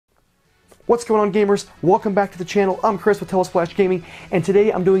What's going on, gamers? Welcome back to the channel. I'm Chris with telesplashgaming, and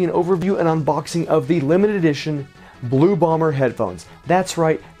today I'm doing an overview and unboxing of the limited edition Blue Bomber headphones. That's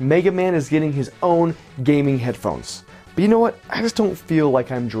right, MegaMan is getting his own gaming headphones. But you know what? I just don't feel like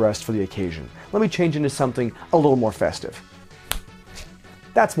I'm dressed for the occasion. Let me change into something a little more festive.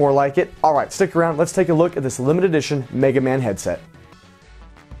 That's more like it. Alright, stick around. Let's take a look at this limited edition MegaMan headset.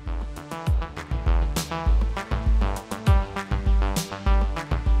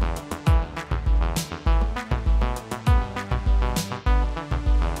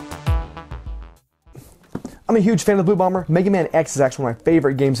 I'm a huge fan of the Blue Bomber. MegaMan X is actually one of my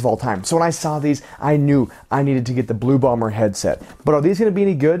favorite games of all time. So when I saw these, I knew I needed to get the Blue Bomber headset. But are these going to be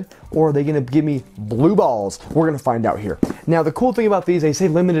any good, or are they going to give me blue balls? We're going to find out here. Now, the cool thing about these, they say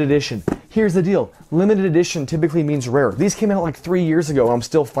limited edition. Here's the deal. Limited edition typically means rare. These came out like 3 years ago, and I'm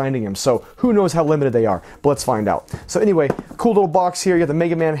still finding them. So who knows how limited they are, but let's find out. So anyway, cool little box here. You got the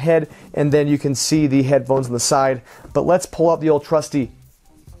MegaMan head, and then you can see the headphones on the side. But let's pull out the old trusty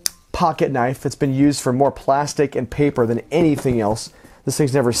pocket knife. It's been used for more plastic and paper than anything else. This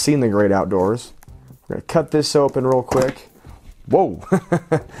thing's never seen the great outdoors. We're gonna cut this open real quick. Whoa,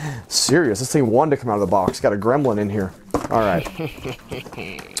 serious, this thing wanted to come out of the box. Got a gremlin in here. All right.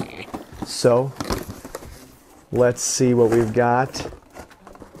 So, let's see what we've got.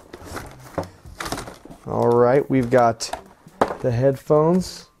 All right, we've got the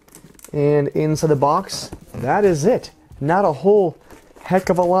headphones, and inside the box, that is it. Not a whole heck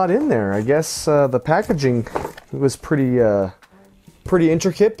of a lot in there. I guess the packaging was pretty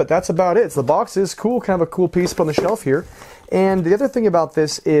intricate, but that's about it. So the box is cool, kind of a cool piece on the shelf here. And the other thing about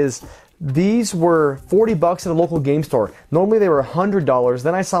this is these were 40 bucks at a local game store. Normally they were $100.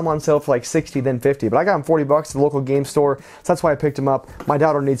 Then I saw them on sale for like 60, then 50. But I got them 40 bucks at the local game store, so that's why I picked them up. My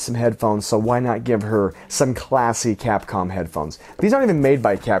daughter needs some headphones, so why not give her some classy Capcom headphones? These aren't even made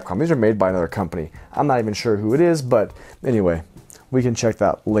by Capcom. These are made by another company. I'm not even sure who it is, but anyway. We can check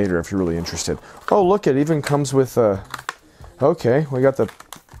that later if you're really interested. Oh, look, it even comes with okay, we got the...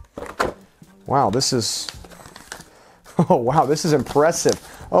 Wow, this is... Oh, wow, this is impressive.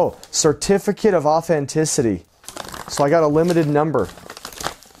 Oh, certificate of authenticity. So I got a limited number.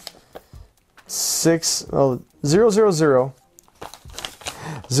 000 600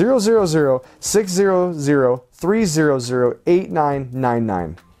 300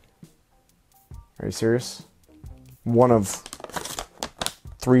 8999. Are you serious? One of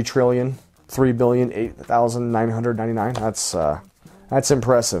 3,003,008,999. That's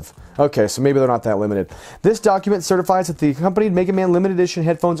impressive. Okay, so maybe they're not that limited. This document certifies that the accompanied MegaMan limited edition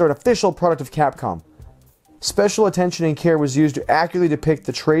headphones are an official product of Capcom. Special attention and care was used to accurately depict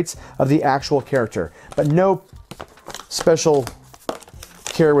the traits of the actual character, but no special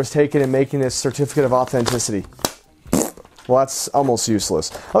care was taken in making this certificate of authenticity. Well, that's almost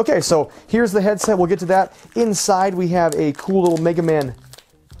useless. Okay, so here's the headset. We'll get to that. Inside, we have a cool little MegaMan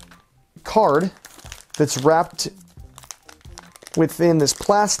card that's wrapped within this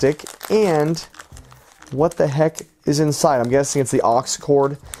plastic, and what the heck is inside? I'm guessing it's the aux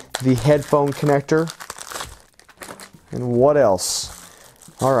cord, the headphone connector, and what else?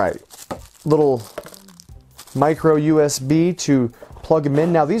 Alright, little micro USB to plug them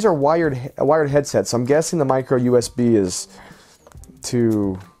in. Now these are wired headsets, so I'm guessing the micro USB is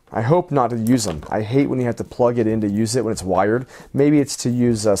to... I hope not to use them. I hate when you have to plug it in to use it when it's wired. Maybe it's to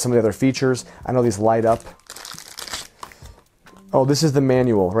use some of the other features. I know these light up. Oh, this is the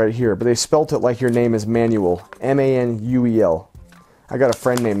manual right here, but they spelt it like your name is Manuel. M-A-N-U-E-L. I got a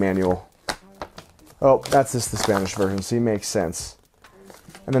friend named Manuel. Oh, that's just the Spanish version, so it makes sense.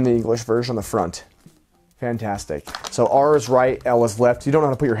 And then the English version on the front. Fantastic. So R is right, L is left. You don't know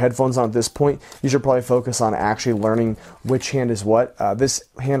how to put your headphones on at this point. You should probably focus on actually learning which hand is what. This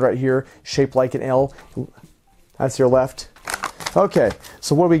hand right here, shaped like an L, that's your left. Okay,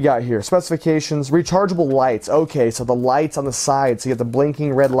 so what do we got here? Specifications, rechargeable lights. Okay, so the lights on the side, so you get the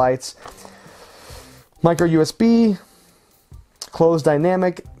blinking red lights. Micro USB, closed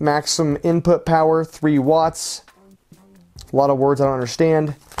dynamic, maximum input power, 3 watts. A lot of words I don't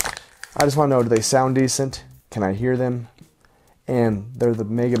understand. I just want to know, do they sound decent? Can I hear them? And they're the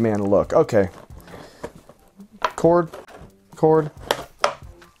MegaMan look. Okay. Cord.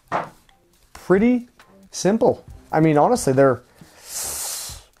 Pretty simple. I mean, honestly, they're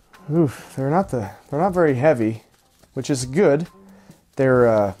not very heavy, which is good. They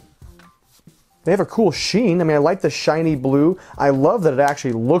have a cool sheen. I mean, I like the shiny blue. I love that it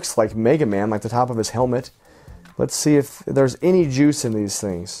actually looks like MegaMan, like the top of his helmet. Let's see if there's any juice in these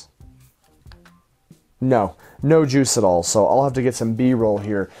things. No, no juice at all. So I'll have to get some B-roll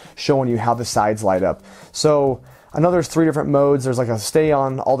here showing you how the sides light up. So I know there's 3 different modes. There's like a stay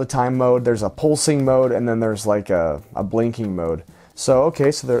on all the time mode, there's a pulsing mode, and then there's like a blinking mode. So,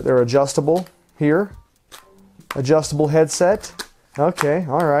 okay, so they're adjustable here. Adjustable headset. Okay,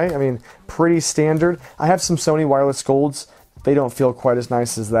 alright. I mean, pretty standard. I have some Sony wireless golds. They don't feel quite as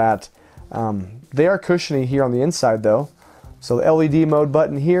nice as that. They are cushiony here on the inside though. So the LED mode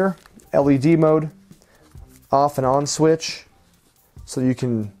button here, LED mode, off and on switch. So you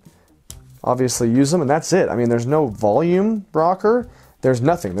can obviously use them, and that's it. I mean, there's no volume rocker. There's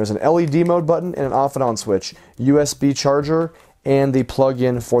nothing. There's an LED mode button and an off and on switch, USB charger, and the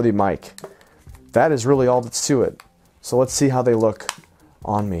plug-in for the mic. That is really all that's to it. So let's see how they look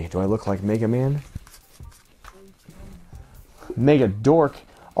on me. Do I look like MegaMan? Mega dork.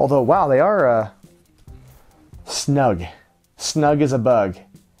 Although, wow, they are snug. Snug as a bug.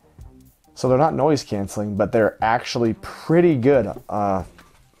 So they're not noise canceling, but they're actually pretty good. They're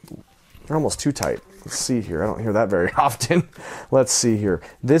almost too tight. Let's see here. I don't hear that very often. Let's see here.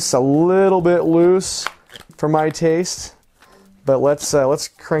 This is a little bit loose for my taste, but let's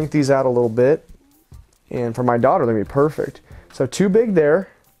crank these out a little bit. And for my daughter, they're gonna be perfect. So too big there.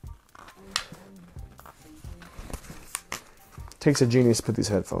 Takes a genius to put these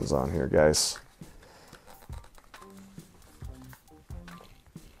headphones on here, guys.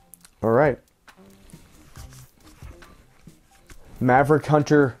 All right. Maverick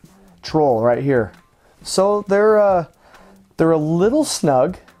Hunter Troll right here. So they're a little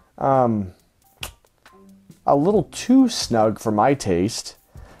snug, a little too snug for my taste,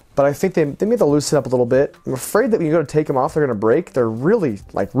 but I think they may have to loosen up a little bit. I'm afraid that when you go to take them off, they're gonna break. They're really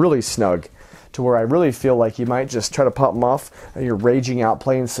snug, to where I really feel like you might just try to pop them off and you're raging out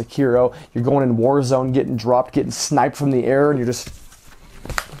playing Sekiro. You're going in Warzone, getting dropped, getting sniped from the air, and you're just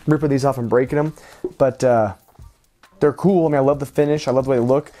ripping these off and breaking them. But they're cool. I mean, I love the finish. I love the way they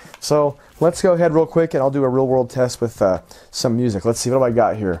look. So let's go ahead real quick and I'll do a real world test with some music. Let's see, what do I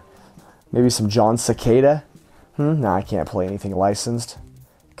got here? Maybe some John Cicada? Nah, I can't play anything licensed.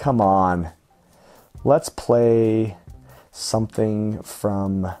 Come on. Let's play something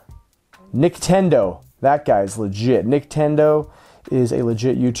from Nintendo. That guy's legit. Nintendo is a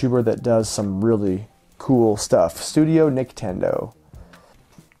legit YouTuber that does some really cool stuff. Studio Nintendo.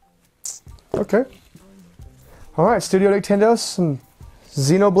 Okay. Alright, Studio Nintendo, some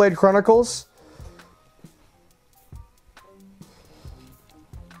Xenoblade Chronicles.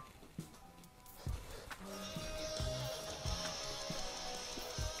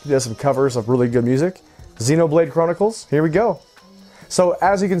 He does some covers of really good music. Xenoblade Chronicles, here we go. So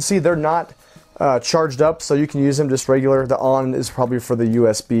as you can see, they're not charged up, so you can use them just regular. The on is probably for the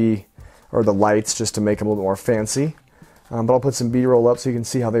USB or the lights, just to make them a little more fancy. But I'll put some B-roll up so you can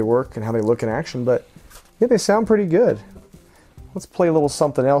see how they work and how they look in action. But yeah, they sound pretty good. Let's play a little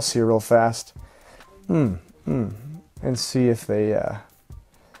something else here real fast. And see if they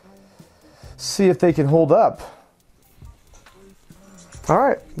can hold up. All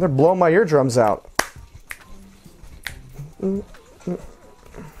right, they're blowing my eardrums out.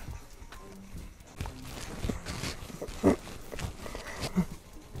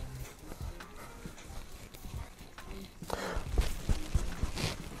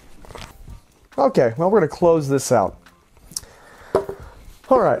 Okay, well, we're going to close this out.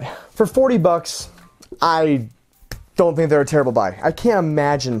 All right, for 40 bucks, I don't think they're a terrible buy. I can't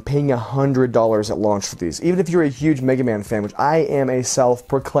imagine paying $100 at launch for these, even if you're a huge MegaMan fan, which I am a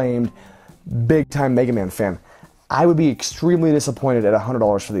self-proclaimed big-time MegaMan fan. I would be extremely disappointed at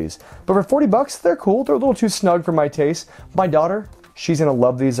 $100 for these. But for 40 bucks, they're cool. They're a little too snug for my taste. My daughter, she's gonna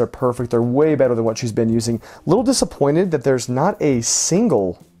love these. They're perfect. They're way better than what she's been using. A little disappointed that there's not a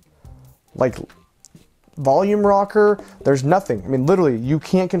single, like, volume rocker. There's nothing. I mean, literally, you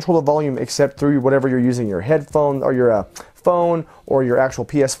can't control the volume except through whatever you're using, your headphone or your phone or your actual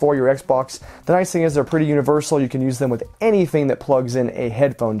PS4, your Xbox. The nice thing is they're pretty universal. You can use them with anything that plugs in a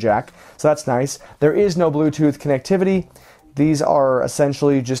headphone jack, so that's nice. There is no Bluetooth connectivity. These are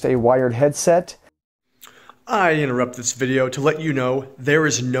essentially just a wired headset. I interrupt this video to let you know there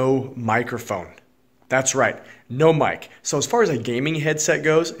is no microphone. That's right, no mic. So as far as a gaming headset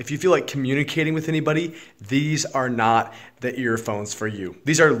goes, if you feel like communicating with anybody, these are not the earphones for you.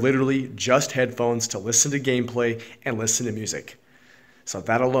 These are literally just headphones to listen to gameplay and listen to music. So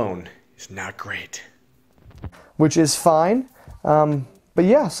that alone is not great. Which is fine. But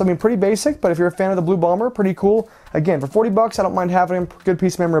yeah, so I mean, pretty basic, but if you're a fan of the Blue Bomber, pretty cool. Again, for 40 bucks, I don't mind having them. Good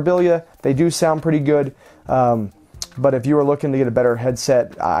piece of memorabilia. They do sound pretty good. But if you were looking to get a better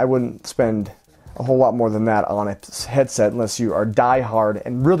headset, I wouldn't spend a whole lot more than that on a headset unless you are die-hard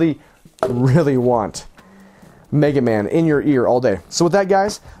and really, really want Mega Man in your ear all day. So with that,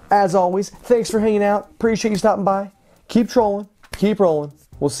 guys, as always, thanks for hanging out. Appreciate you stopping by. Keep trolling. Keep rolling.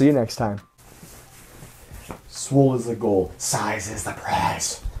 We'll see you next time. Swole is the goal. Size is the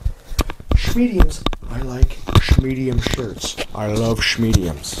prize. Schmediums. I like schmedium shirts. I love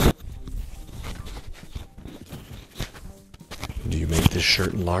schmediums. Do you make this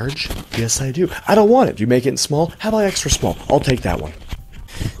shirt in large? Yes, I do. I don't want it. Do you make it in small? How about extra small? I'll take that one.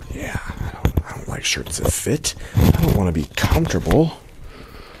 Yeah, I don't like shirts that fit. I don't want to be comfortable.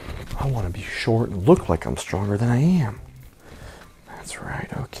 I want to be short and look like I'm stronger than I am. That's right.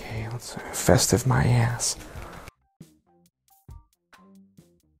 Okay, let's festive my ass.